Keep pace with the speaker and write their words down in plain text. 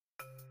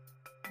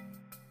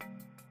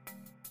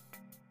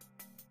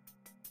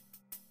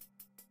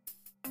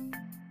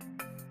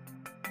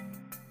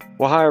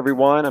Well, hi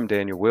everyone. I'm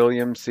Daniel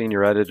Williams,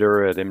 senior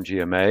editor at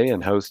MGMA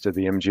and host of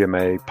the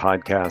MGMA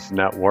Podcast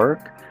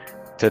Network.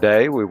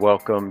 Today, we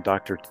welcome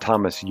Dr.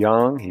 Thomas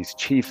Young. He's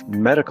Chief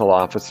Medical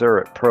Officer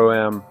at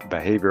Pro-Am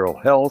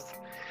Behavioral Health.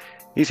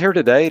 He's here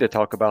today to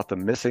talk about the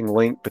missing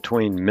link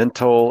between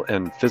mental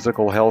and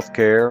physical health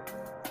care.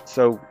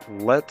 So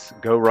let's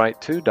go right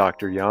to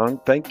Dr. Young.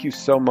 Thank you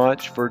so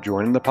much for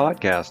joining the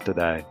podcast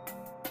today.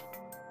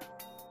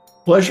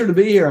 Pleasure to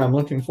be here. I'm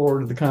looking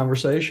forward to the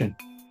conversation.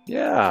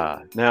 Yeah.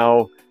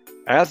 Now,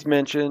 as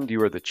mentioned,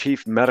 you are the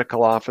Chief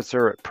Medical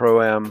Officer at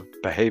Pro-Am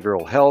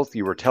Behavioral Health.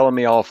 You were telling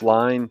me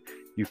offline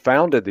you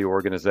founded the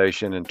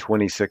organization in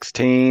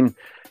 2016.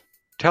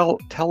 Tell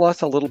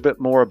us a little bit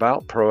more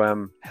about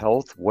Pro-Am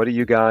Health. What do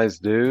you guys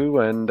do?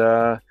 And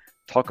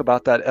talk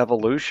about that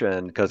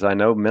evolution, because I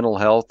know mental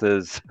health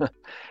is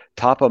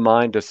top of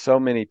mind to so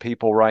many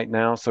people right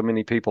now. So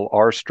many people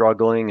are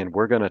struggling, and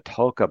we're going to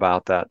talk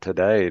about that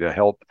today to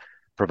help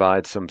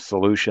provide some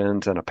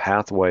solutions and a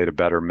pathway to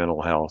better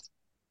mental health.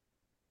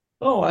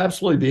 Oh,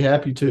 absolutely be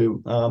happy to.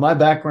 My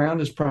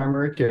background is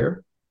primary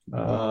care.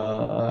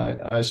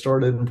 I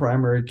started in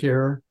primary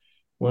care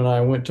when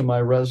I went to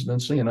my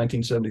residency in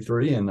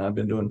 1973, and I've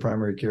been doing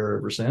primary care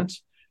ever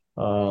since.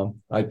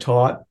 I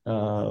taught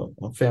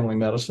family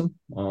medicine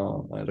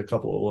at a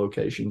couple of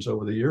locations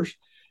over the years.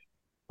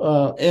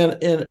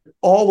 And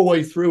all the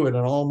way through it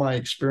and all my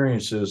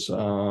experiences,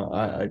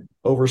 I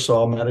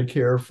oversaw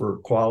Medicare for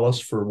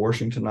Qualis for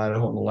Washington,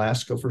 Idaho, and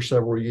Alaska for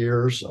several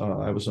years.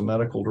 I was a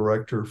medical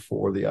director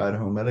for the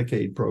Idaho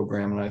Medicaid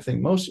program. And I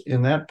think most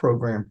in that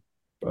program,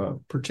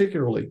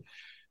 particularly,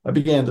 I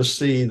began to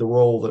see the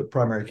role that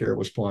primary care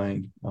was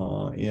playing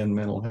in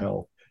mental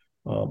health.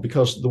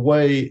 Because the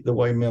way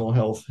mental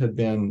health had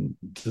been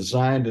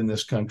designed in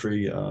this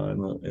country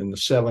in the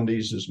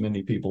 70s, as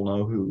many people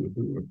know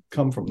who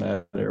come from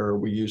that era,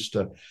 we used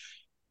to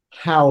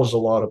house a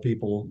lot of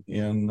people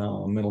in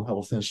mental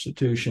health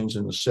institutions.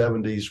 In the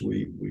 70s,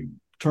 we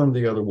turned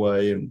the other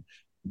way and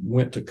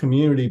went to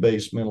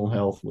community-based mental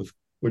health,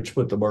 which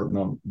put the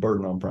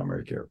burden on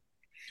primary care.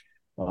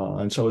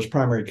 And so as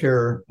primary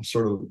care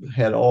sort of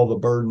had all the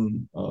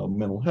burden of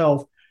mental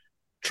health,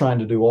 trying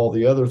to do all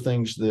the other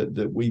things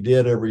that we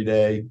did every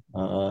day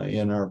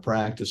in our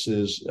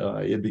practices,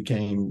 it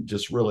became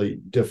just really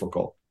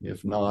difficult,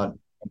 if not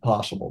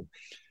impossible.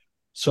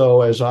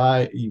 So as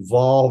I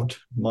evolved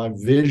my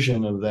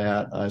vision of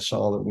that, I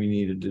saw that we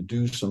needed to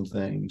do some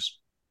things,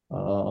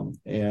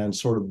 and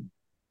sort of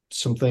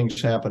some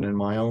things happened in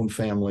my own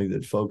family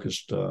that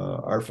focused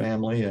our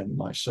family and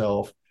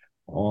myself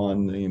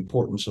on the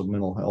importance of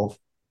mental health.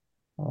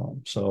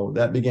 So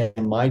that began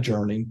my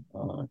journey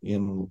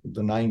in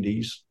the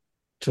 90s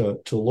to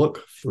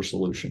look for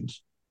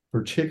solutions,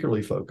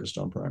 particularly focused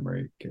on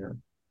primary care.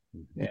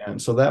 And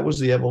so that was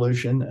the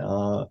evolution.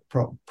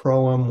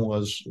 Pro-Am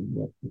was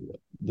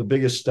the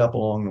biggest step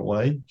along the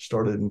way,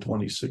 started in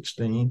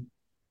 2016.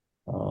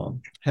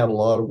 Had a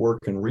lot of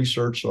work and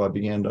research, so I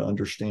began to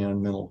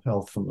understand mental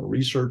health from the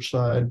research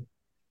side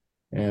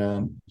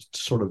and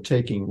sort of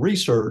taking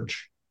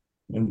research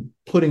and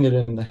putting it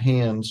in the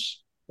hands,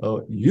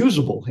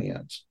 usable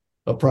hands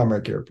of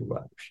primary care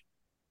providers.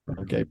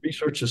 Okay,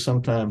 research is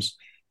sometimes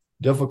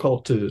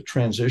difficult to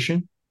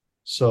transition.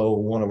 So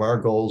one of our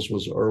goals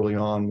was early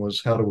on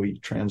was how do we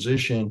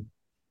transition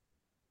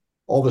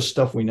all the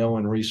stuff we know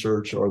in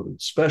research or the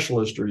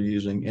specialists are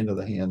using into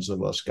the hands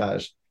of us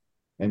guys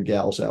and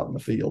gals out in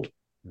the field,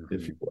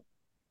 if you will.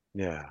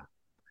 Yeah,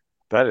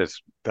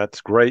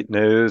 that's great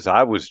news.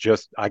 I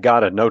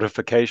got a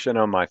notification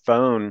on my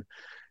phone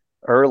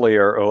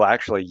earlier,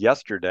 actually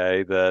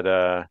yesterday,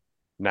 that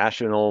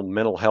National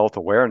Mental Health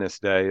Awareness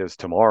Day is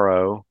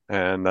tomorrow,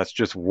 and that's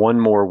just one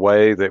more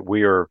way that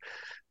we are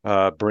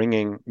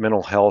bringing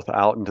mental health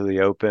out into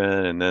the open,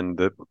 and then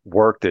the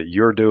work that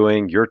you're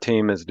doing, your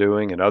team is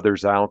doing, and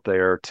others out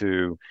there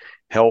to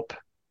help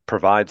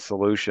provide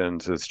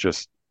solutions is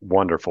just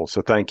wonderful.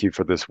 So thank you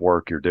for this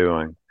work you're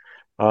doing.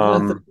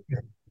 Go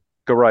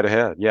right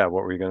ahead. Yeah,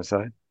 what were you going to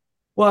say?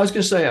 Well, I was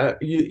going to say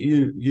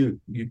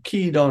you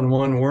keyed on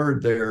one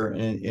word there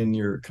in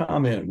your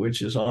comment,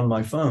 which is on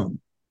my phone.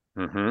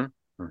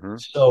 Mm-hmm. Mm-hmm.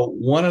 So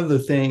one of the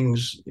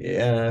things,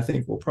 and I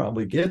think we'll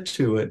probably get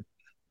to it,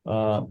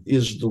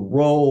 is the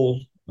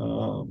role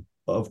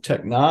of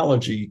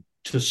technology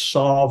to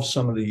solve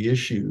some of the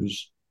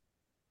issues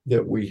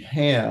that we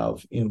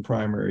have in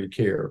primary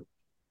care.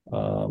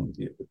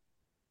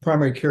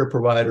 Primary care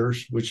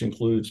providers, which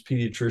includes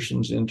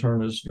pediatricians,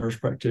 internists, nurse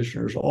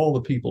practitioners, all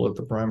the people at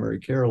the primary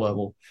care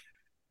level,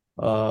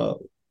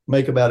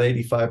 make about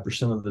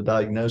 85% of the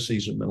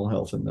diagnoses of mental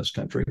health in this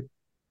country.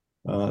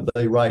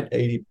 They write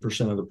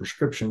 80% of the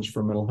prescriptions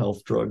for mental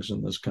health drugs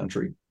in this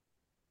country.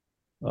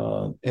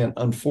 And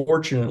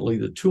unfortunately,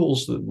 the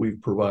tools that we've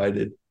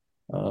provided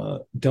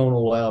don't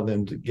allow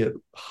them to get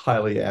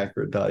highly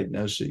accurate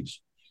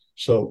diagnoses.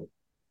 So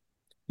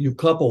you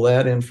couple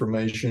that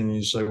information and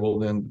you say, well,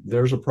 then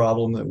there's a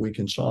problem that we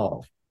can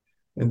solve.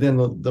 And then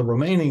the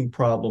remaining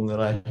problem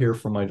that I hear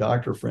from my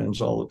doctor friends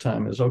all the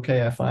time is,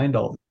 okay, I find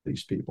all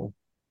these people.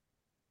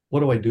 What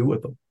do I do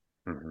with them?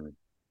 Hmm.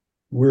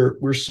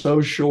 We're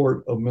so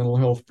short of mental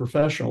health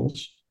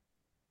professionals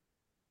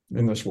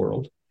in this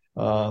world,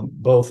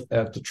 both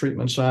at the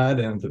treatment side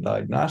and the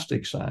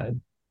diagnostic side,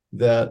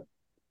 that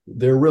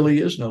there really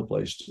is no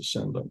place to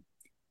send them.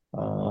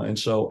 And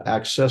so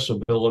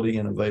accessibility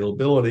and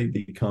availability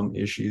become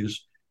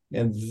issues.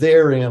 And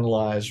therein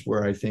lies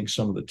where I think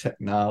some of the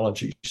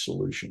technology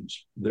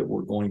solutions that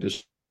we're going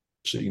to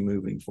see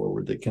moving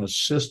forward that can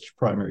assist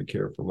primary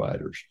care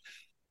providers.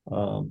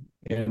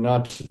 And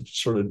not to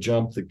sort of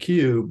jump the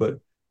queue, but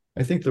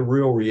I think the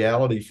real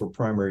reality for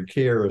primary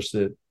care is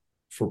that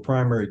for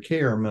primary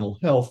care, mental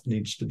health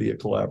needs to be a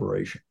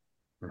collaboration.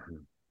 Hmm.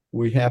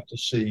 We have to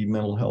see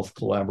mental health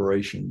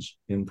collaborations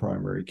in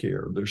primary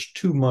care. There's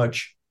too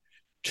much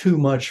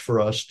for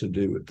us to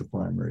do at the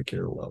primary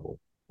care level.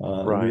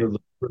 Right.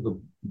 We're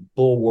the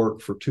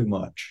bulwark for too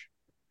much.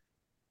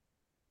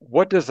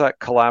 What does that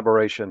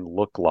collaboration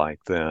look like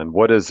then?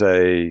 What does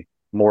a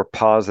more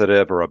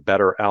positive or a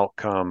better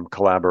outcome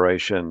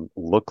collaboration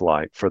look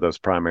like for those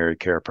primary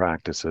care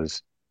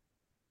practices?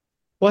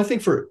 Well, I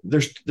think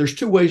there's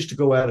two ways to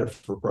go at it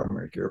for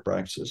primary care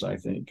practices. I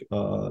think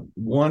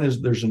one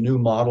is there's a new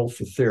model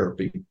for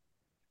therapy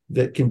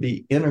that can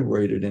be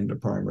integrated into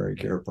primary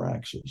care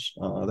practices.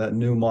 That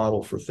new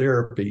model for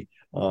therapy,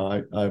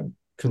 I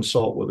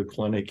consult with a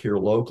clinic here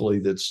locally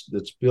that's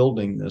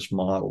building this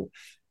model,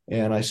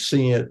 and I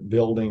see it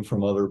building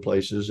from other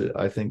places.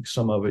 I think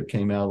some of it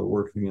came out of the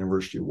work of the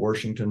University of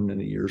Washington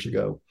many years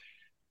ago.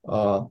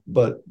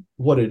 But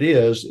what it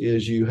is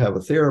you have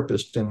a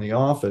therapist in the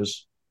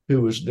office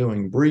who is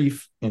doing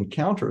brief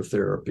encounter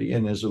therapy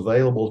and is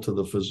available to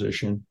the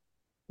physician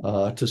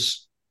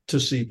to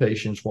see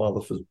patients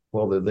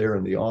while they're there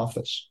in the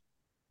office.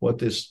 What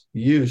this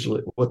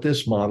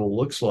model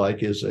looks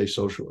like is a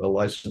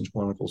licensed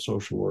clinical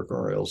social worker,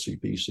 or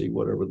LCPC,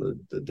 whatever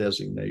the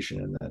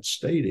designation in that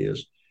state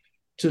is,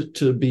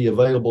 to be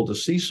available to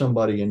see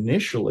somebody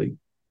initially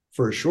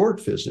for a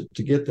short visit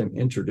to get them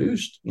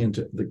introduced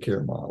into the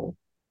care model,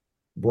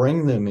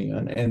 bring them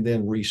in, and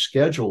then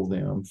reschedule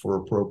them for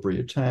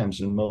appropriate times.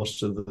 And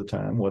most of the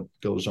time, what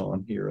goes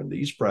on here in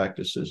these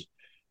practices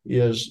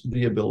is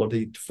the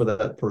ability for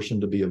that person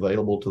to be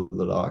available to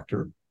the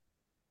doctor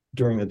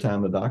during the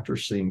time the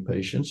doctor's seeing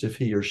patients. If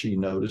he or she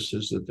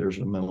notices that there's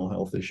a mental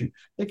health issue,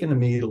 they can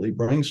immediately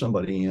bring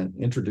somebody in,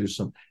 introduce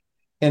them,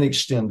 and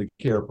extend the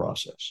care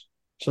process.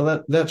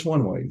 So that's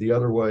one way. The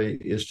other way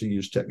is to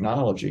use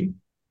technology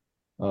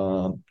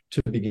to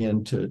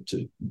begin to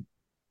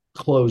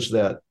close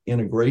that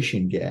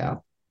integration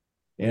gap,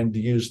 and to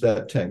use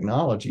that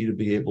technology to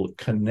be able to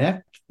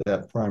connect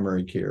that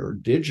primary care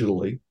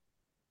digitally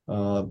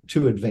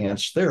to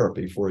advanced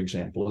therapy, for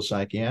example, a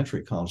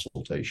psychiatric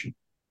consultation.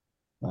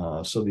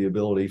 So the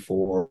ability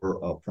for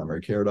a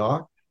primary care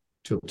doc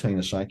to obtain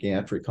a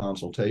psychiatric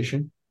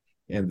consultation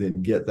and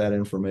then get that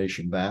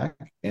information back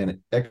and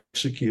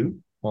execute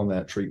on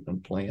that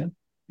treatment plan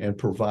and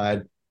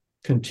provide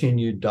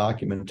continued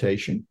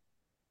documentation,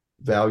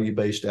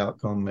 value-based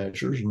outcome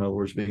measures. In other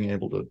words, being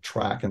able to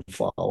track and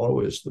follow,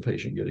 is the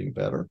patient getting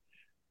better?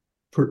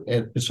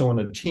 And so in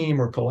a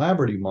team or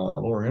collaborative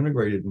model or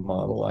integrated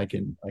model, I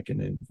can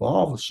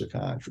involve a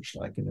psychiatrist,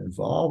 I can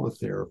involve a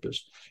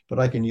therapist, but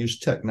I can use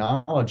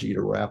technology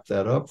to wrap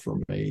that up for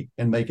me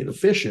and make it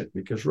efficient,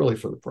 because really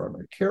for the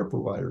primary care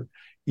provider,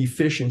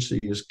 efficiency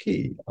is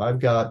key. I've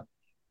got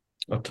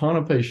a ton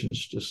of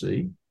patients to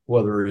see,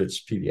 whether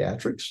it's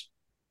pediatrics,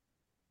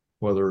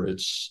 whether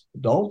it's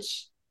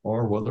adults,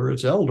 or whether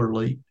it's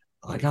elderly.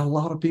 I got a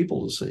lot of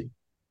people to see.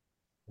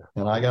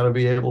 And I got to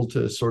be able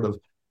to sort of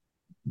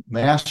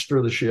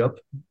master the ship,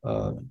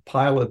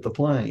 pilot the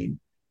plane,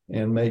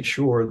 and make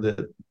sure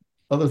that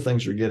other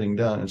things are getting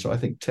done. And so I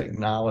think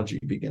technology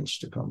begins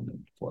to come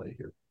into play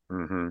here.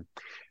 Hmm.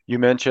 You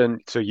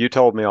mentioned, so you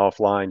told me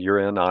offline you're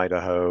in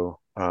Idaho,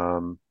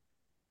 and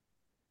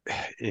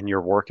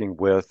you're working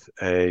with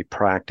a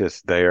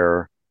practice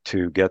there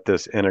to get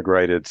this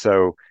integrated.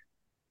 So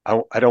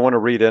I don't want to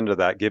read into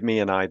that. Give me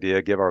an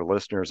idea, give our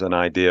listeners an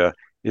idea.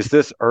 Is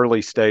this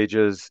early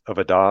stages of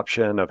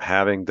adoption of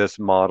having this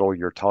model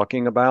you're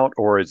talking about,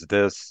 or is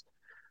this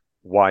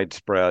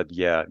widespread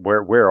yet?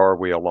 Where are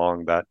we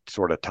along that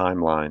sort of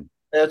timeline?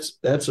 That's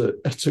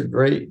a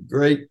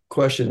great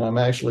question. I'm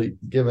actually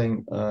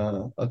giving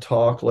a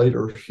talk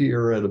later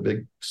here at a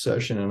big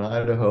session in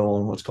Idaho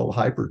on what's called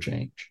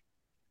hyperchange,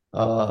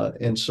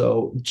 and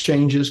so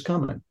change is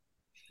coming.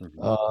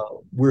 Hmm.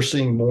 We're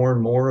seeing more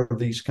and more of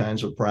these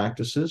kinds of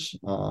practices.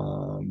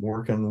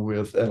 Working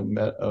with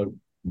a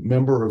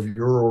member of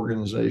your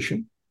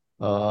organization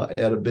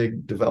at a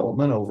big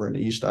development over in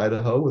East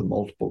Idaho with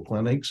multiple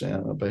clinics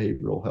and a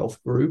behavioral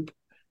health group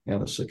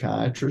and a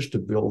psychiatrist to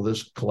build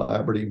this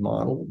collaborative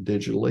model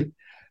digitally.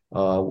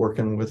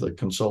 Working with a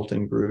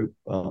consulting group,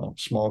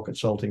 small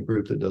consulting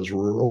group that does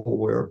rural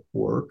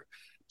work.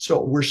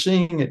 So we're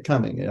seeing it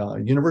coming.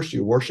 University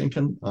of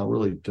Washington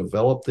really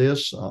developed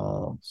this.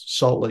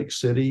 Salt Lake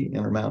City,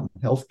 Intermountain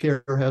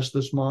Healthcare has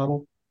this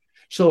model.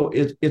 So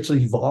it's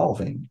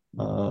evolving,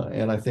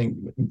 and I think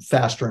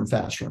faster and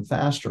faster and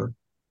faster.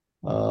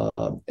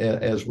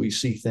 as we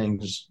see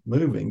things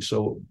moving.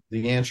 So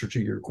the answer to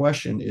your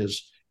question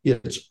is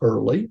it's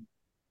early.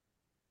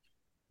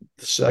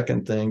 The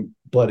second thing,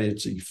 but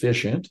it's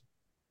efficient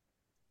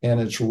and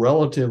it's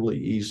relatively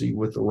easy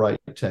with the right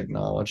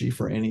technology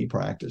for any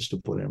practice to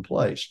put in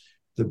place.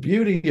 The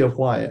beauty of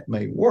why it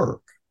may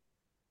work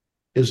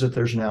is that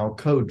there's now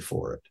code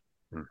for it.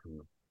 Mm-hmm.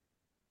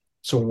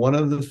 So one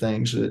of the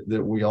things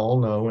that we all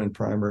know in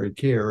primary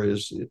care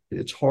is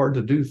it's hard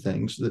to do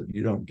things that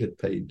you don't get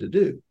paid to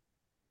do.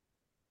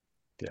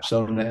 Yeah.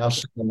 So now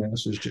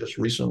CMS has just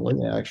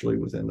recently, actually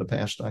within the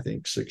past, I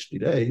think 60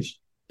 days,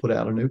 put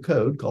out a new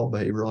code called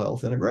behavioral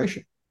health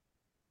integration.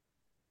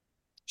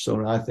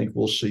 So I think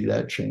we'll see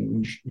that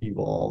change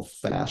evolve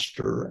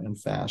faster and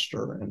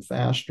faster and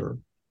faster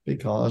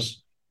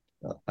because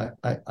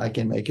I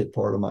can make it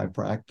part of my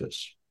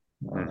practice.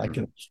 I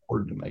can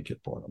afford to make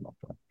it part of my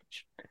practice.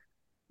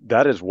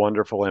 That is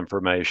wonderful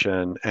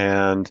information.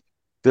 And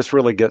this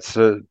really gets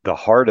to the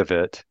heart of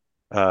it.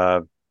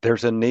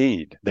 There's a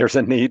need. There's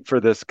a need for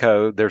this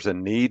code. There's a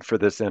need for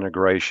this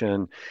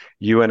integration.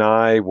 You and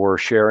I were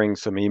sharing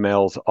some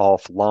emails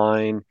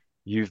offline.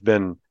 You've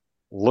been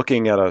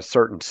looking at a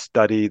certain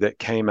study that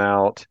came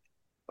out.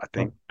 I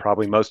think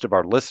probably most of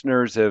our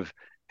listeners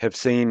have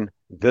seen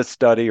this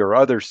study or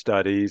other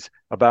studies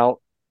about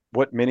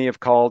what many have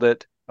called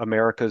it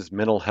America's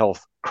mental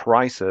health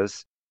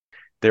crisis.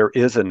 There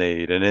is a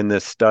need. And in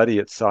this study,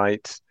 it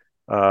cites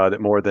that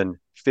more than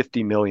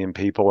 50 million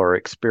people are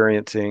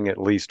experiencing at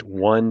least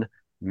one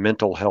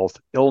mental health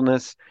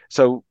illness.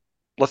 So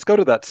let's go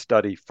to that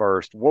study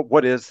first.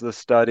 What is the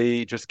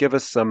study? Just give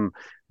us some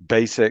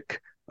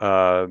basic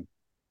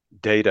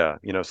data,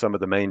 some of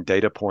the main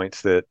data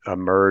points that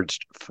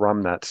emerged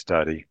from that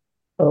study.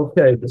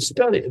 Okay, the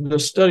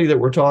study that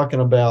we're talking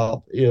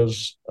about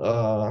is,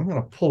 I'm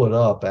going to pull it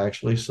up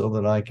actually so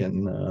that I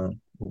can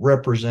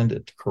represent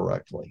it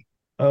correctly.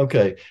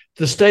 Okay,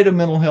 the State of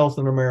Mental Health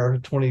in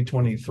America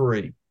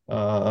 2023.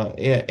 And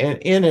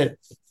in it,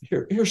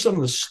 here's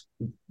some of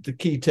the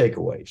key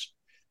takeaways.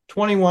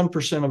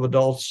 21% of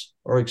adults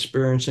are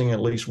experiencing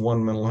at least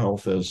one mental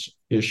health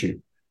issue.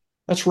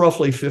 That's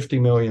roughly 50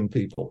 million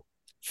people.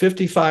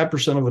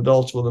 55% of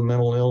adults with a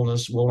mental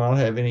illness will not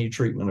have any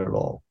treatment at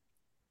all.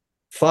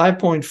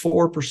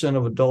 5.4%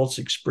 of adults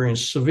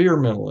experience severe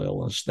mental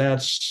illness.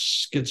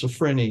 That's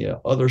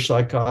schizophrenia, other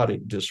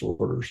psychotic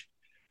disorders.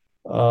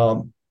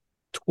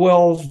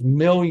 12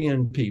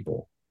 million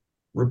people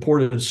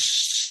reported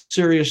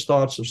serious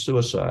thoughts of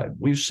suicide.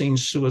 We've seen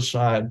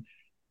suicide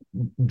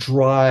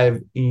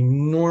drive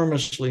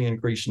enormously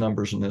increased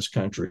numbers in this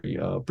country,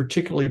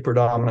 particularly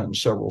predominant in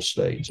several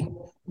states.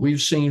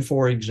 We've seen,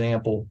 for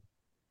example,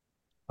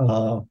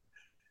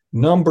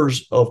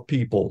 numbers of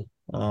people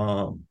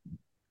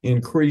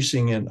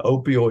increasing in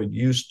opioid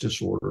use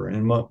disorder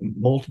and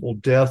multiple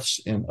deaths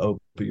in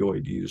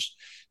opioid use.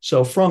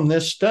 So from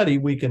this study,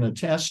 we can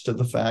attest to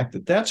the fact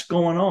that that's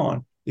going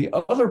on. The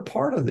other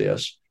part of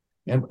this,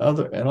 and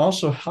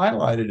also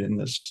highlighted in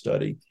this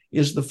study,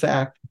 is the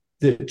fact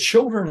that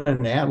children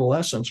and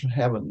adolescents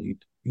have an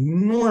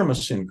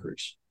enormous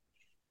increase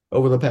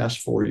over the past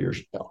 4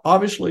 years.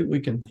 Obviously,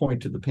 we can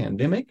point to the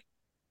pandemic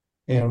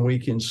and we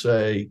can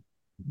say,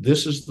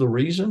 this is the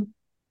reason,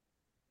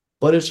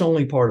 but it's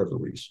only part of the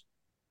reason.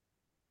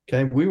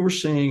 Okay, we were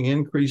seeing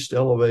increased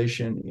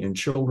elevation in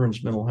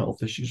children's mental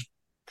health issues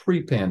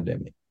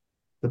pre-pandemic.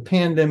 The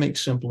pandemic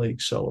simply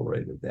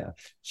accelerated that.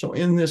 So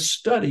in this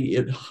study,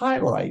 it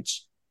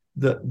highlights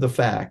the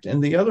fact.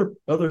 And the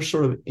other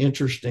sort of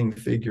interesting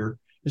figure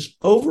is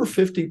over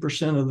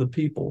 50% of the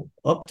people,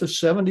 up to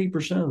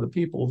 70% of the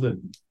people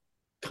that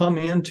come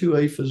into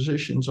a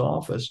physician's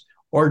office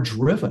are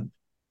driven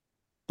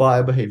by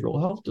a behavioral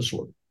health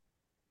disorder.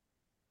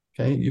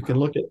 Okay, you can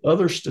look at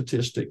other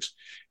statistics.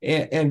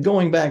 And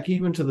going back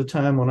even to the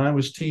time when I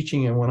was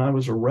teaching and when I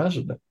was a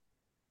resident,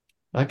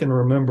 I can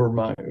remember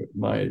my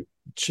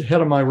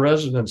head of my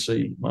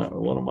residency,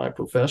 one of my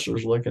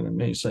professors looking at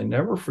me and saying,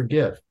 never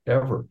forget,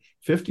 ever,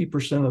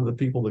 50% of the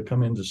people that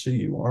come in to see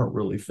you aren't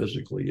really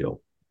physically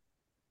ill.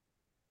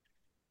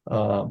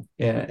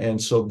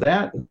 And so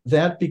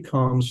that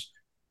becomes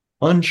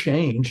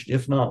unchanged,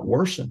 if not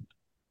worsened,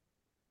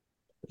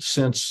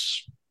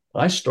 since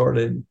I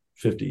started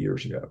 50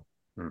 years ago.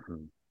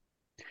 Mm-hmm.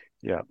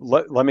 Yeah.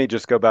 Let me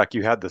just go back.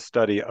 You had the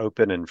study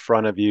open in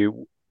front of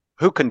you.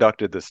 Who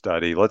conducted the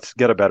study? Let's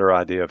get a better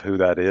idea of who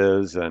that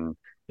is and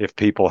if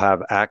people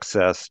have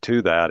access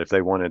to that, if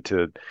they wanted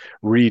to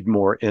read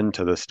more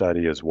into the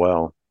study as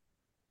well.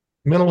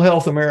 Mental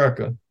Health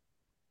America.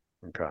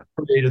 Okay.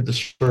 Created the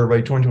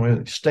survey,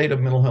 2020 State of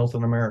Mental Health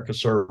in America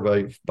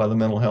survey by the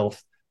Mental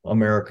Health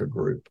America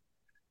group.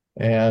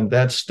 And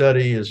that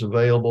study is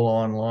available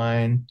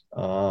online.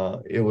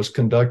 It was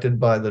conducted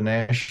by the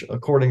national,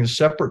 according to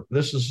separate,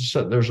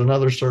 there's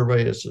another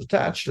survey that's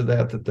attached to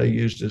that they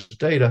used as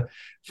data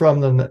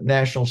from the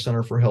National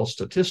Center for Health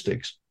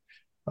Statistics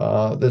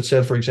that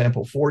said, for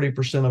example,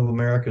 40% of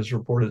Americans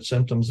reported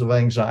symptoms of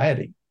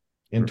anxiety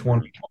in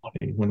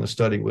 2020 when the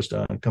study was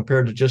done,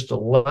 compared to just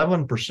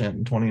 11%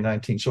 in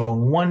 2019. So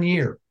in 1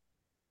 year,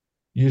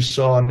 you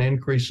saw an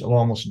increase of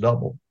almost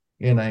double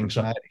in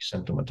anxiety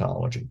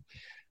symptomatology.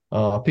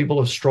 People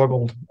have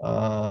struggled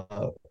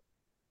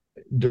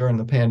during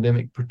the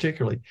pandemic,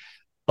 particularly.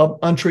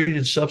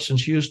 Untreated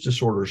substance use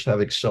disorders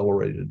have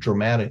accelerated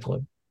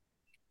dramatically.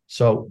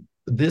 So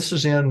this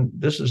is in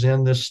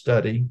this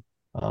study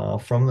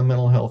from the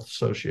Mental Health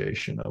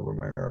Association of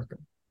America.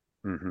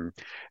 Mm-hmm.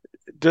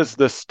 Does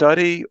the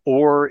study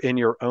or in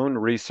your own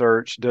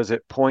research, does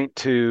it point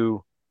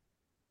to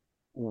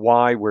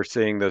why we're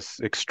seeing this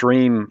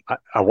extreme,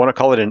 I want to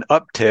call it an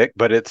uptick,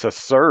 but it's a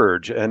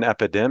surge, an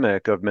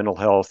epidemic of mental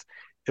health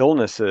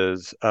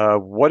illnesses?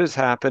 What is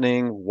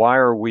happening? Why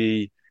are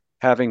we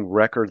having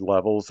record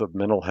levels of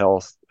mental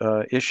health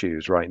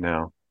issues right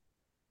now?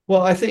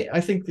 Well, I think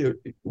that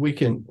we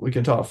can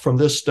talk from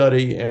this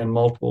study and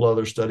multiple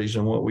other studies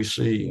and what we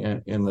see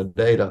in the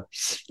data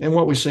and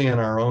what we see in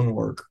our own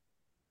work.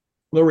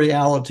 The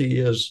reality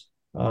is,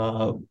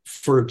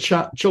 for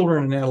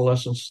children and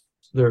adolescents,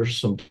 there's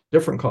some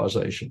different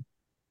causation.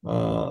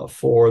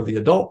 For the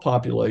adult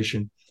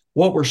population,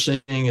 what we're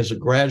seeing is a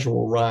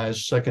gradual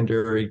rise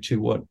secondary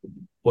to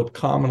what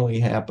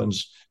commonly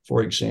happens,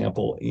 for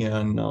example,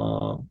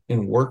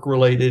 in work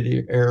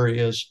related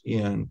areas,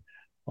 in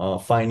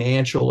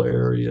financial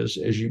areas.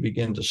 As you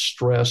begin to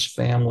stress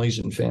families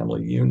and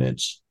family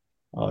units,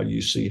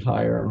 you see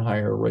higher and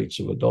higher rates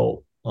of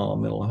adult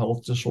mental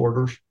health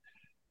disorders.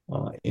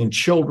 In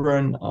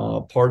children,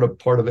 part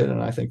of it,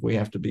 and I think we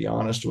have to be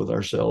honest with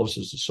ourselves,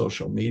 is the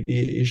social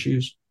media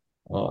issues.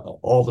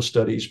 All the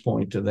studies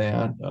point to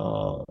that.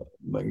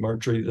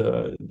 McMurtry,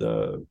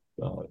 the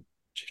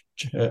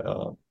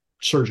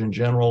Surgeon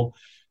General,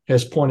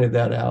 has pointed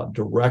that out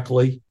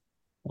directly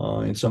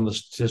in some of the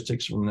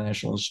statistics from the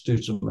National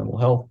Institutes of Mental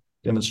Health,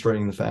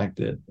 demonstrating the fact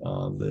that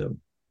the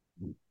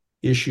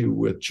issue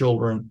with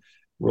children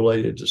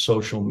related to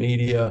social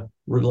media,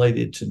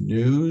 related to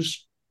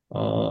news,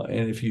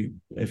 and if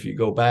you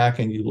go back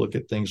and you look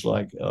at things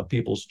like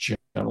people's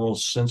general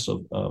sense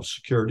of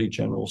security,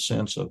 general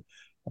sense of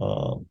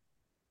uh,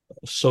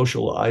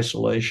 social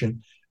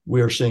isolation,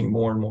 we are seeing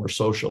more and more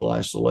social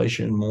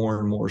isolation, more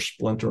and more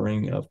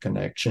splintering of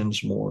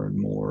connections, more and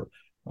more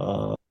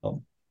uh,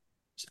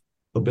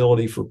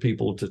 ability for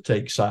people to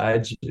take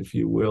sides, if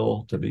you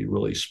will, to be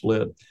really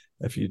split.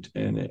 If you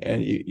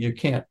and you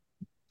can't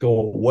go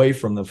away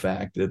from the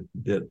fact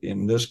that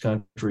in this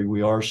country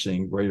we are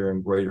seeing greater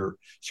and greater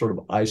sort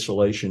of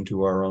isolation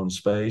to our own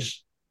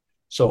space.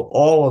 So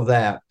all of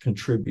that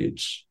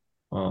contributes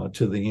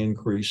to the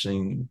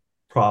increasing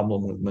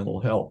problem with mental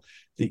health.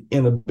 The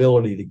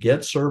inability to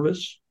get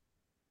service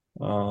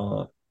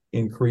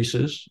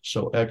increases,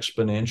 so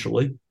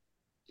exponentially,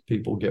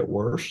 people get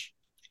worse,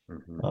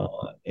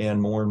 Mm-hmm.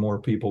 and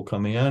more people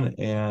come in.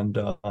 And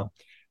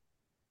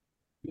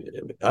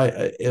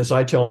as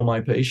I tell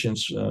my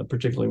patients,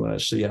 particularly when I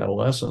see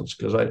adolescents,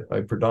 because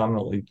I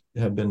predominantly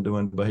have been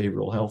doing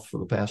behavioral health for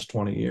the past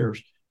 20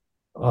 years,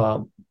 uh,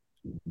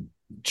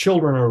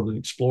 children are the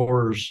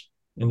explorers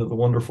into the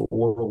wonderful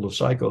world of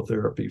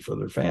psychotherapy for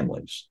their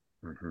families.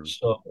 Mm-hmm.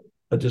 So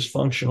a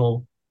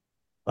dysfunctional,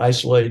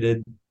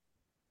 isolated,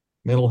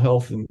 mental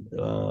health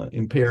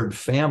impaired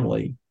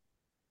family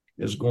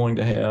is going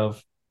to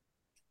have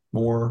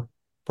more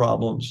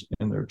problems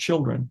in their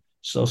children.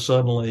 So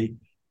suddenly,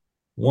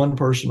 one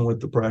person with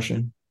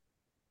depression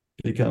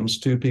becomes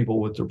two people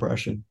with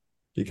depression,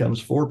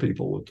 becomes four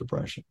people with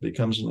depression,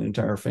 becomes an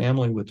entire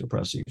family with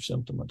depressive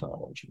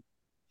symptomatology.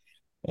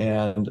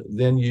 And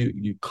then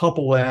you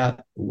couple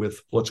that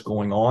with what's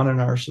going on in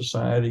our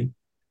society,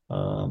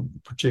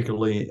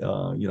 particularly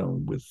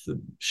with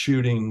the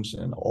shootings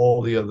and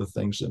all the other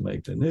things that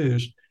make the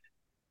news.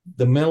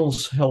 The mental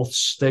health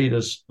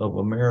status of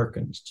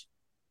Americans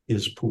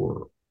is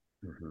poor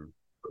Mm-hmm.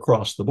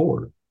 across the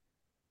board.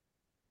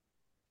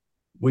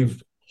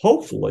 We've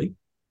hopefully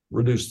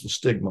reduced the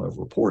stigma of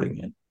reporting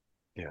it,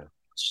 Yeah.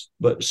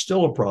 but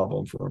still a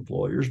problem for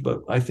employers.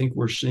 But I think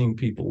we're seeing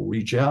people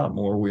reach out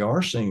more. We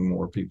are seeing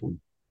more people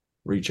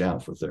reach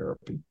out for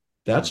therapy.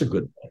 That's a Mm-hmm.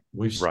 good thing.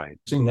 We've Right.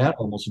 seen that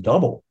almost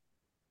double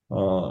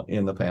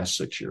in the past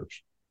 6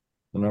 years,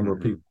 the number of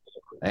Mm-hmm. people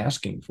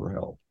asking for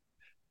help.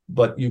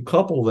 But you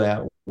couple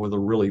that with a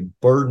really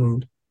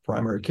burdened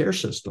primary care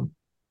system,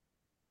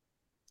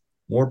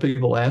 more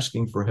people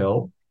asking for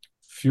help,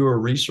 fewer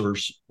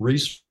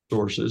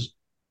resources.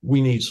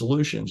 We need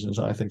solutions, and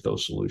I think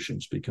those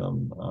solutions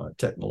become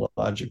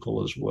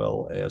technological as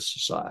well as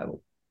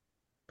societal.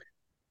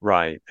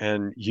 Right.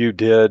 And you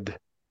did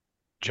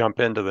jump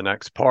into the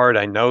next part.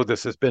 I know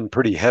this has been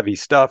pretty heavy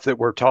stuff that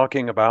we're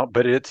talking about,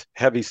 but it's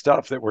heavy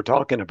stuff that we're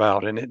talking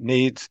about and it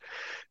needs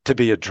to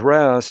be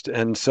addressed.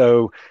 And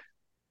so,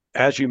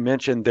 as you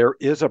mentioned, there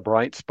is a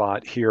bright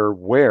spot here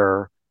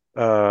where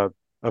uh,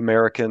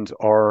 Americans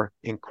are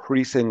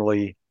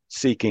increasingly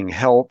seeking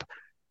help.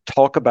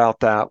 Talk about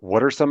that.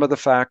 What are some of the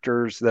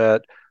factors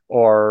that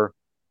are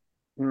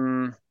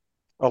mm,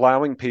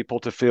 allowing people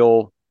to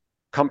feel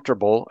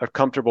comfortable?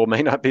 Comfortable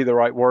may not be the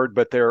right word,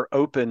 but they're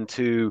open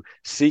to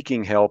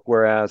seeking help,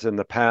 whereas in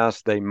the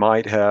past they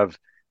might have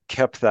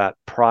kept that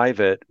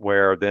private,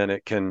 where then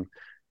it can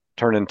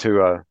turn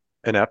into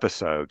an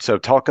episode. So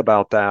talk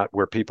about that,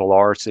 where people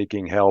are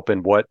seeking help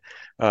and what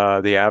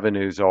the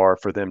avenues are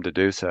for them to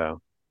do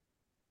so.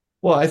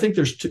 Well, I think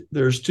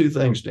there's two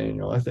things,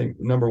 Daniel. I think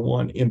number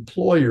one,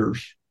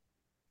 employers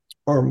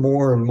are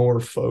more and more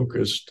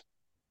focused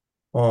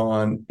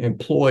on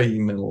employee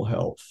mental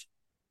health.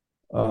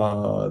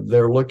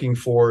 They're looking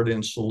for it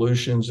in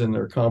solutions in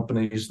their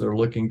companies. They're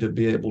looking to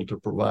be able to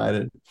provide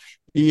it.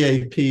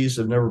 EAPs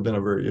have never been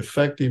a very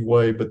effective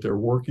way, but they're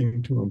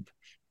working to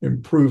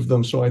improve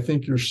them. So I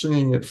think you're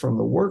seeing it from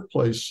the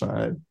workplace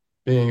side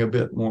being a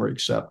bit more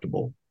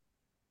acceptable.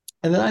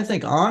 And then I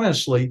think,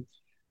 honestly,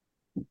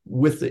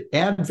 with the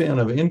advent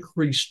of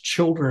increased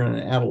children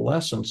and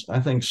adolescents, I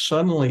think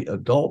suddenly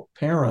adult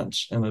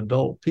parents and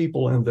adult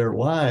people in their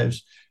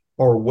lives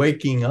are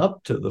waking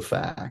up to the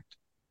fact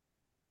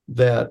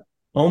that,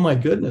 oh my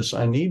goodness,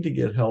 I need to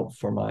get help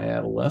for my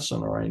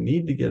adolescent, or I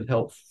need to get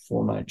help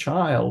for my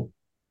child,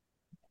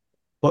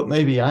 but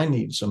maybe I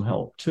need some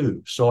help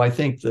too. So I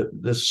think that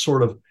this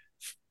sort of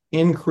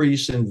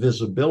increase in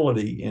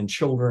visibility in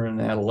children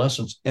and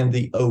adolescents, and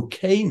the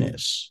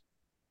okayness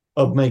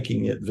of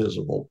making it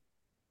visible,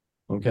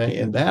 okay,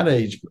 in that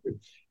age group.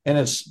 And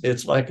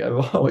it's like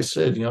I've always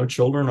said,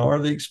 children are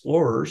the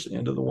explorers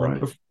into the Right.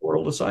 wonderful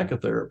world of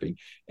psychotherapy.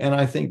 And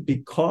I think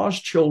because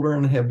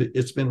children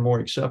it's been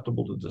more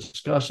acceptable to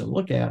discuss and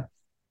look at,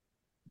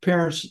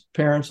 parents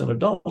and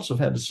adults have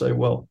had to say,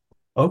 well,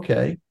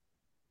 okay,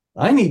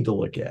 I need to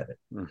look at it.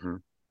 Mm-hmm.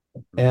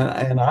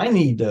 And I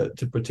need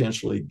to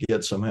potentially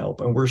get some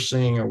help. And we're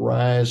seeing a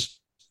rise,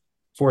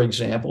 for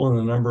example, in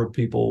the number of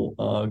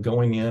people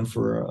going in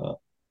for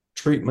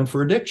treatment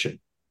for addiction,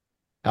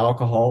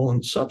 alcohol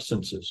and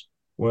substances.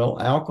 Well,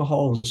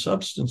 alcohol and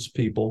substance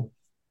people,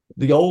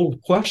 the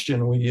old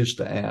question we used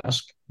to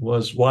ask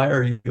was, why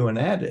are you an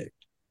addict?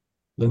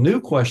 The new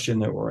question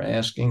that we're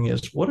asking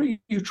is, what are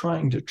you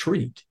trying to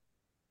treat?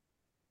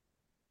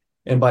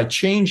 And by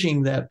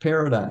changing that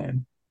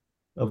paradigm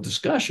of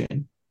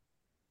discussion,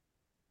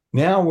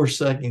 now we're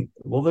saying,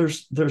 well,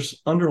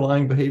 there's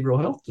underlying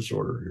behavioral health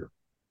disorder here.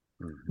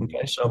 Mm-hmm.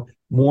 Okay, so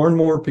more and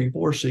more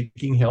people are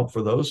seeking help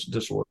for those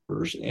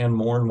disorders, and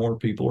more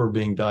people are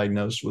being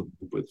diagnosed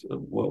with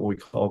what we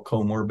call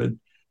comorbid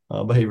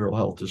behavioral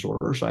health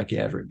disorder,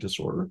 psychiatric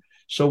disorder.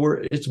 So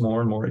it's more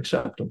and more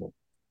acceptable.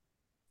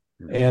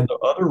 Mm-hmm. And the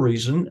other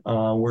reason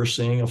we're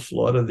seeing a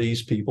flood of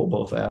these people,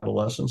 both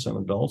adolescents and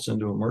adults,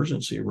 into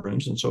emergency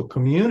rooms, and so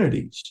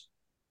communities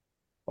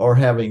are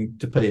having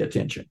to pay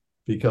attention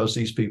because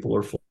these people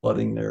are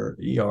flooding their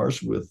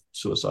ERs with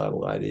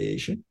suicidal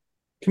ideation.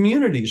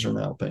 Communities are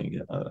now paying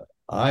it.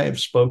 I have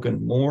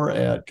spoken more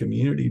at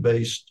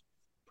community-based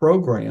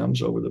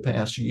programs over the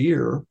past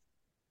year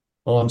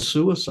on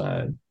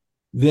suicide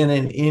than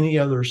in any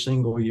other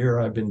single year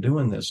I've been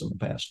doing this in the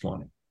past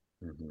 20.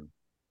 Mm-hmm.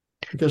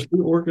 Because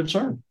people were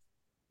concerned.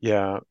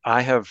 Yeah,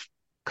 I have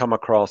come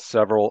across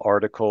several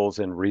articles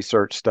and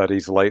research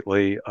studies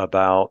lately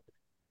about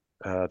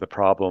the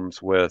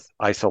problems with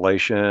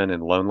isolation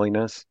and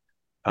loneliness.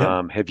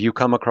 Yep. Have you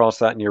come across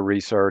that in your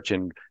research?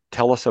 And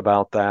tell us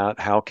about that.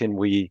 How can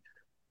we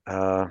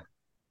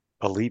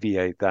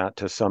alleviate that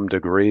to some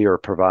degree, or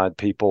provide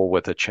people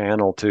with a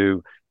channel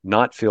to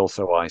not feel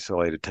so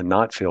isolated, to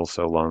not feel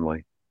so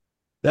lonely?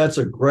 That's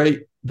a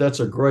great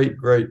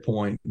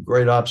point.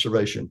 Great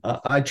observation.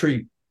 I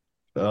treat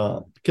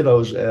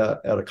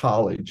kiddos at a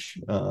college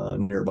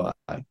nearby.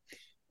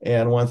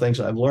 And one of the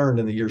things I've learned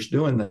in the years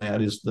doing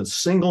that is the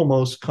single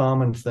most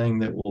common thing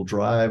that will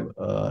drive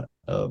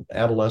an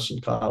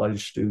adolescent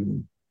college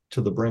student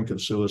to the brink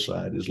of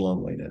suicide is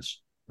loneliness.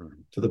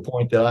 Mm-hmm. To the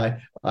point that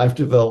I've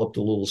developed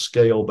a little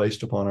scale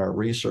based upon our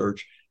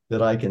research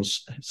that I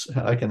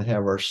can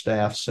have our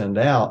staff send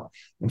out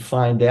and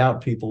find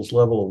out people's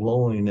level of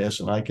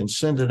loneliness, and I can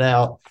send it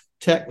out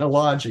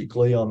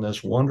technologically on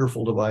this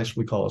wonderful device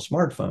we call a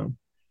smartphone.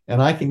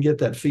 And I can get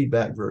that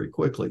feedback very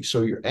quickly.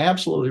 So you're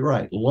absolutely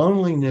right.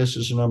 Loneliness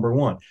is number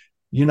one.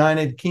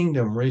 United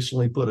Kingdom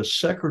recently put a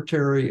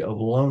secretary of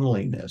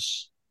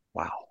loneliness,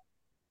 wow,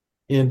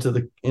 into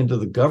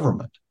the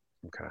government,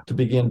 okay, to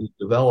begin to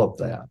develop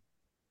that.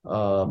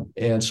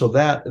 And so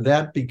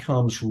that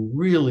becomes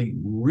really,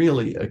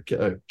 really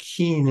a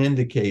keen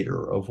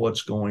indicator of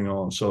what's going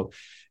on. So,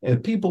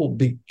 and people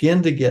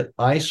begin to get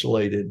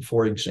isolated,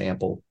 for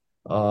example,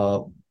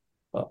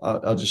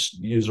 I'll just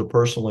use a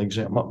personal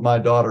example. My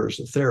daughter is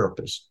a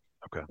therapist,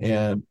 okay,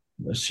 and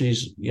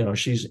she's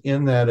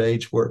in that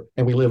age where,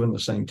 and we live in the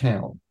same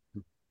town,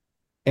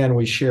 and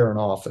we share an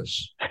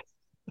office,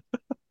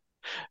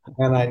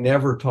 and I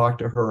never talk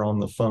to her on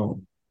the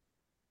phone.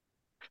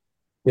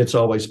 It's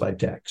always by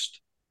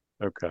text.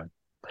 Okay.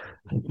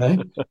 Okay.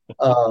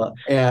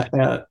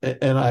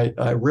 And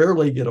I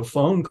rarely get a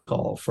phone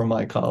call from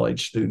my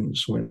college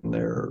students when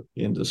they're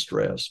in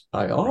distress.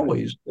 I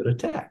always get a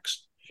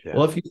text. Yeah.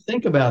 Well, if you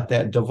think about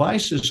that,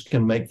 devices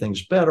can make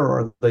things better,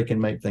 or they can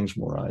make things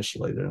more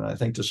isolated. And I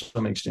think to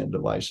some extent,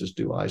 devices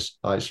do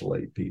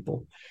isolate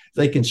people.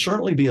 They can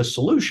certainly be a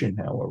solution,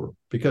 however,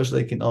 because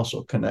they can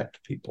also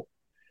connect people.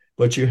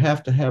 but you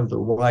have to have the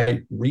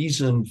right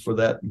reason for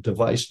that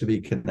device to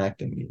be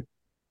connecting you.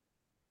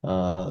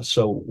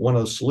 So one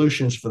of the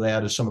solutions for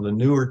that is some of the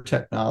newer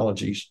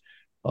technologies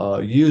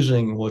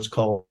using what's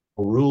called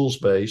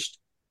rules-based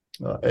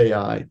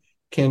AI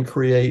can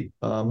create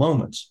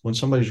moments. When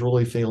somebody's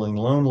really feeling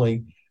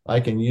lonely, I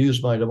can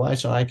use my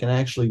device and I can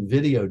actually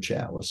video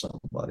chat with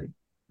somebody.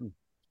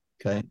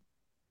 Okay.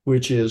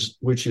 Which is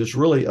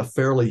really a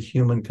fairly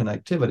human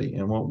connectivity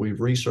and what we've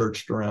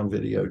researched around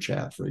video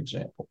chat, for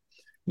example.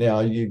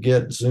 Now you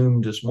get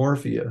Zoom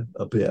dysmorphia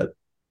a bit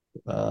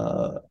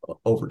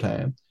over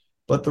time,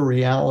 but the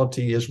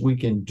reality is we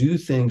can do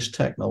things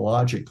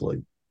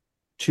technologically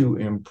to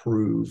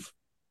improve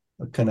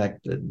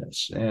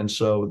connectedness. And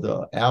so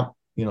the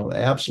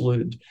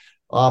absolute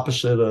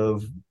opposite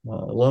of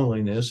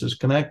loneliness is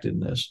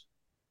connectedness.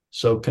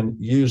 So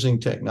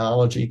using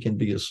technology can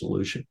be a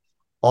solution.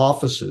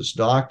 Offices,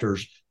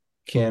 doctors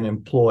can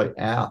employ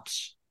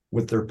apps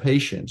with their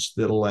patients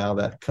that allow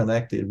that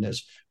connectiveness.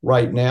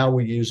 Right now,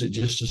 we use it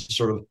just to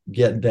sort of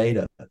get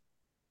data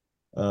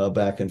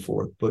back and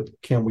forth. But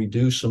can we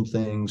do some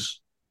things?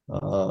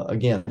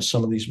 Again,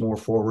 some of these more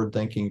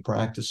forward-thinking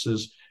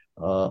practices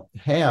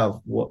have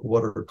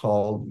what are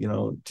called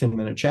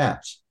 10-minute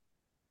chats,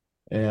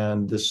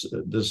 and this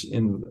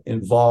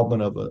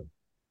involvement of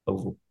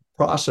a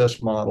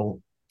process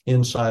model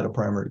inside a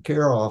primary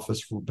care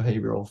office for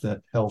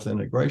behavioral health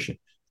integration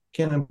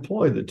can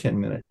employ the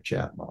 10-minute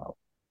chat model.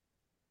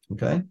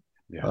 Okay.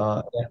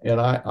 Yeah.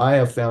 And I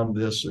have found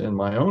this in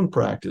my own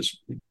practice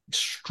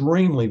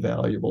extremely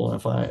valuable. And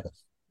if I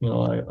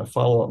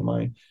follow up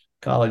my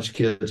college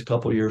kids a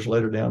couple of years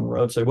later down the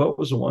road, say, what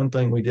was the one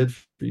thing we did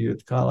for you at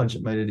the college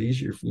that made it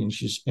easier for you?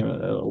 And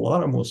a lot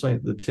of them will say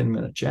the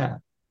 10-minute chat.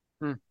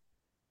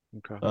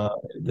 Okay.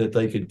 That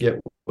they could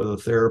get with a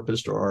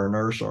therapist or a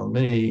nurse or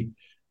me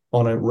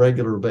on a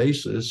regular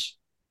basis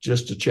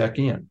just to check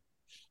in.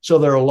 So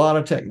there are a lot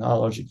of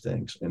technology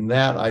things, and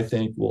that I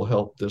think will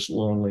help this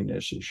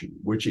loneliness issue,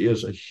 which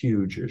is a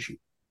huge issue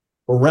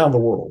around the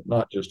world,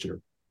 not just here.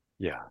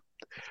 Yeah.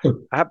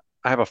 I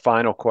have a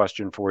final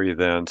question for you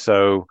then.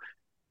 So,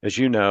 as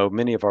you know,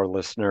 many of our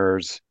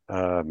listeners,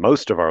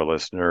 most of our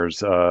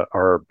listeners,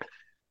 are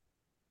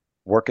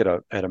work at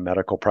a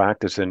medical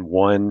practice in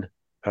one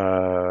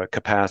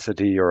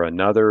capacity or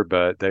another,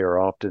 but they are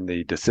often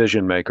the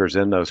decision makers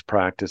in those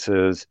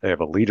practices. They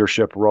have a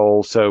leadership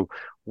role. So,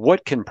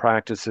 what can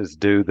practices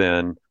do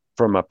then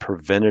from a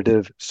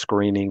preventative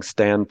screening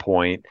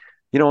standpoint?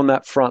 On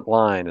that front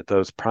line at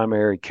those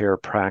primary care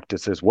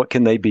practices, what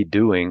can they be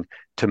doing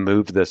to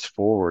move this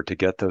forward to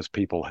get those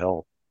people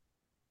help?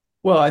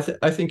 Well, I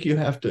think you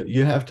have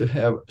to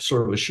have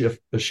sort of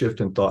a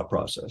shift in thought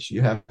process.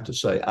 You have to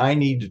say, I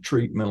need to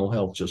treat mental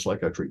health just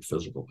like I treat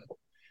physical health.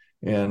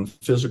 And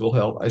physical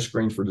health, I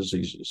screen for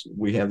diseases.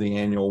 We have the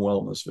annual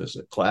wellness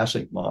visit,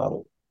 classic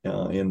model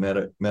in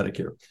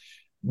Medicare.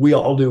 We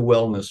all do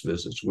wellness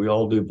visits. We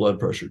all do blood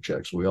pressure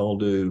checks. We all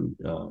do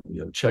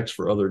checks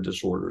for other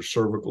disorders,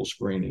 cervical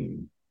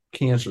screening,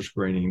 cancer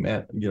screening,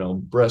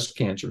 breast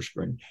cancer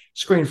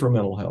screen for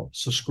mental health.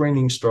 So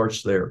screening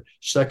starts there.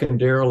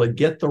 Secondarily,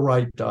 get the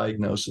right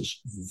diagnosis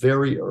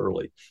very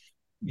early.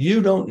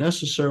 You don't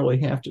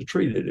necessarily have to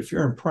treat it. If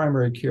you're in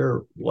primary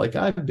care like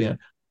I've been,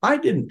 I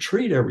didn't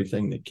treat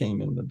everything that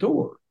came in the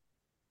door,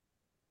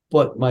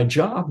 but my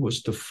job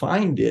was to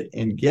find it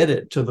and get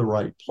it to the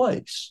right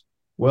place.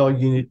 Well,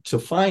 to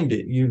find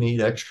it, you need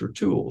extra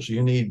tools.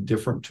 You need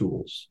different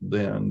tools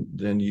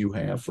than you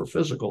have for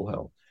physical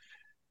health.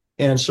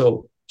 And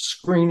so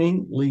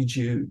screening leads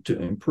you to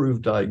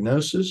improved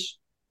diagnosis.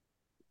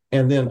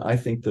 And then I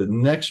think the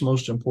next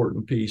most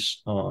important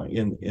piece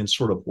in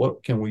sort of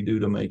what can we do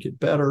to make it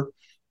better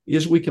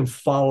is we can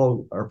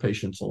follow our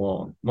patients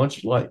along.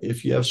 Much like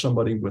if you have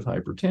somebody with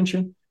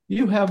hypertension,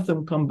 you have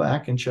them come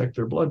back and check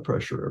their blood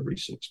pressure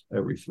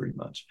every 3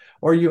 months,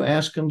 or you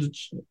ask them to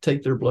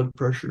take their blood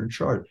pressure and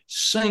chart.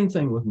 Same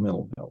thing with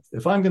mental health.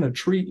 If I'm going to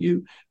treat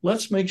you,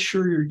 let's make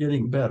sure you're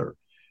getting better.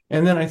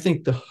 And then I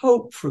think the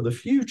hope for the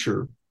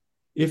future,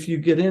 if you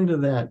get into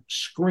that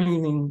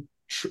screening,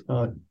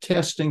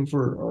 testing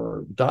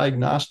for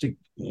diagnostic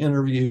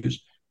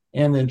interviews,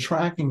 and then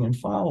tracking and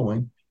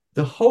following,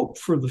 the hope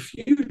for the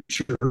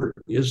future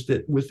is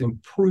that with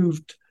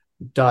improved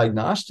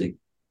diagnostic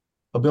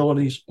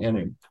abilities and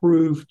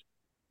improved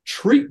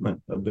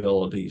treatment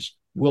abilities,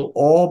 we'll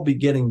all be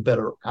getting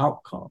better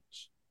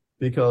outcomes,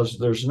 because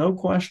there's no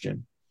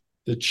question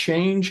the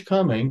change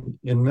coming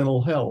in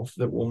mental health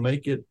that will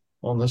make it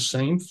on the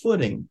same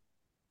footing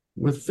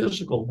with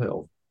physical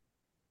health.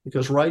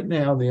 Because right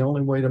now, the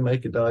only way to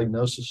make a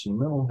diagnosis in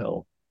mental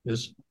health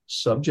is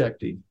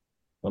subjective.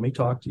 Let me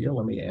talk to you.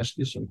 Let me ask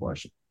you some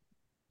questions.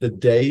 The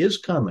day is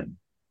coming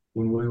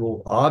when we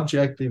will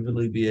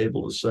objectively be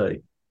able to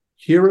say,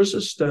 here is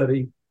a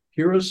study,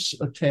 here is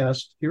a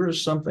test, here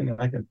is something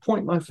I can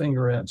point my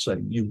finger at and say,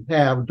 you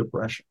have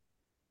depression.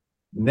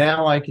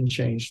 Now I can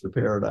change the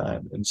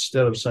paradigm.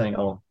 Instead of saying,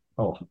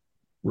 oh,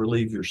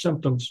 relieve your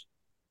symptoms,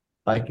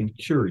 I can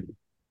cure you.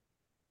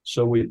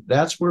 So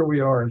that's where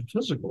we are in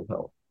physical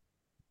health.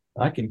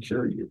 I can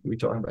cure you. We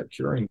talk about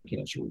curing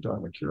cancer. We talk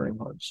about curing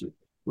heart disease.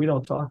 We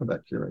don't talk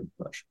about curing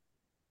depression.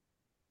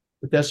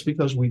 But that's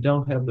because we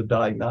don't have the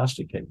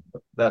diagnostic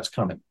capability. That's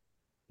coming.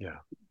 Yeah.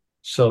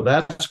 So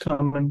that's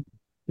coming.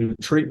 The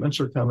treatments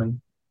are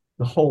coming.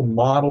 The whole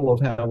model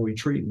of how we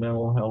treat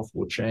mental health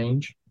will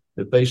change.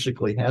 It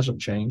basically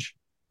hasn't changed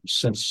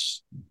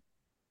since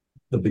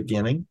the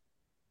beginning,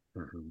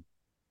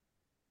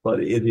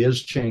 but it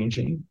is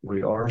changing.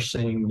 We are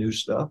seeing new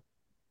stuff.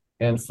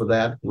 And for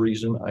that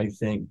reason, I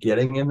think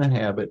getting in the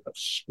habit of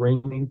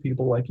screening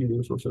people like you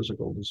do for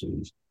physical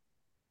disease,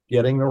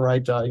 getting the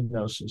right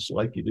diagnosis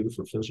like you do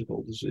for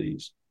physical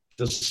disease,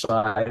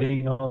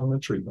 deciding on the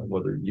treatment,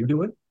 whether you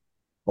do it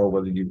or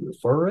whether you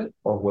refer it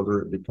or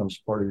whether it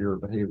becomes part of your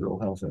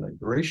behavioral health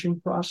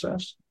integration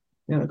process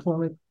in a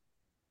clinic,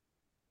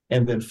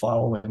 and then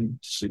following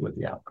to see what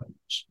the outcome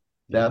is.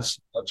 That's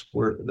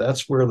where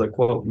the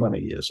quote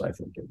money is, I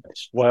think, in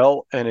this.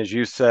 Well, and as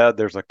you said,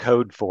 there's a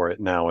code for it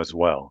now as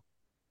well.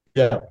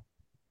 Yeah,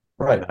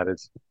 right. That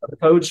is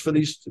codes for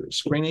these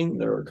screening.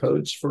 There are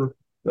codes for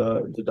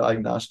the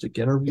diagnostic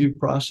interview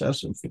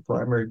process, and for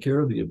primary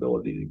care, the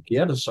ability to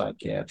get a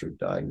psychiatric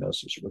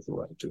diagnosis with the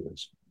right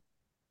tools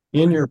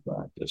in your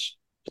practice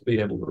to be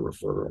able to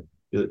refer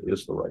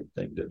is the right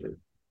thing to do.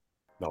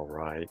 all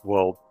right.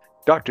 Well,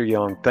 Dr.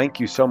 Young, thank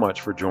you so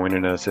much for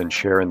joining us and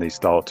sharing these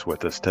thoughts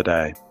with us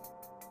today.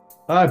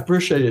 I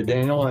appreciate it,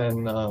 Daniel,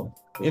 and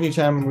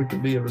anytime we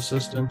can be of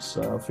assistance,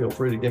 feel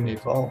free to give me a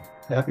call.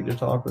 Happy to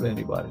talk with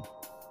anybody.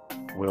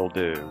 Will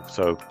do.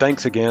 So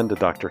thanks again to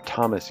Dr.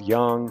 Thomas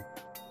Young.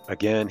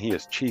 Again, he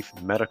is Chief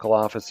Medical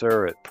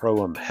Officer at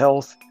Proum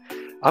Health.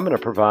 I'm going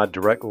to provide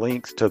direct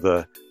links to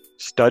the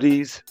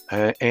studies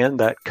and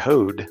that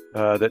code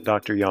that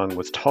Dr. Young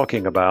was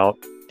talking about.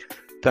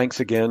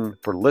 Thanks again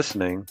for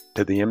listening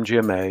to the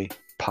MGMA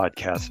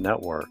Podcast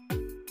Network.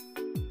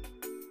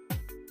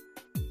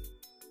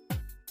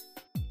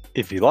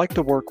 If you like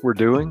the work we're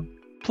doing,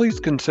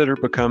 please consider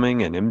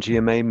becoming an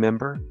MGMA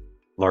member.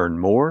 Learn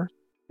more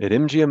at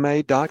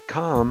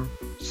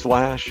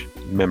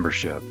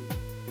mgma.com/membership.